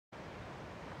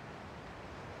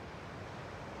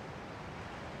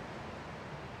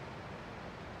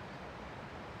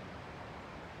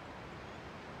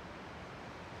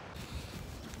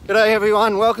G'day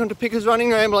everyone, welcome to Pickers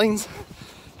Running Ramblings.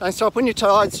 Don't stop when you're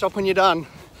tired, stop when you're done.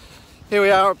 Here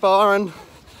we are at Byron,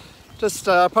 just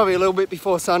probably a little bit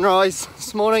before sunrise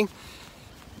this morning.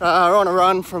 We're on a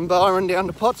run from Byron down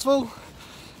to Pottsville.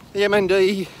 The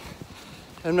MND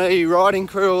and me riding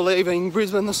crew are leaving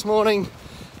Brisbane this morning.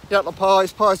 The Outlet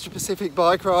Pies to Pacific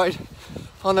bike ride.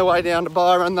 On their way down to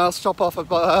Byron, they'll stop off at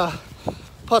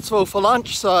Pottsville for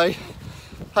lunch, so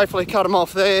hopefully cut them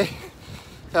off there.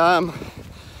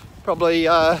 Probably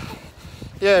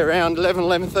around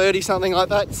 11:30, something like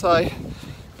that. So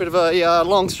bit of a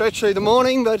long stretch through the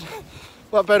morning, but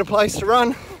what better place to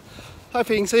run.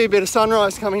 Hopefully you can see a bit of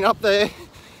sunrise coming up there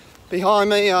behind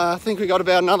me. I think we got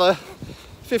about another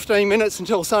 15 minutes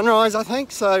until sunrise, I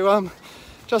think. So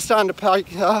just starting to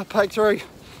poke through.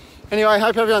 Anyway,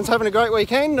 hope everyone's having a great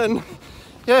weekend, and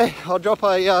yeah, I'll drop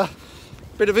a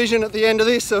bit of vision at the end of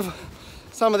this of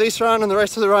some of this run and the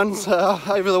rest of the runs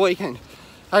over the weekend.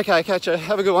 Okay, catch you.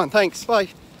 Have a good one. Thanks. Bye.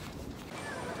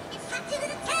 It's hot to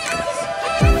the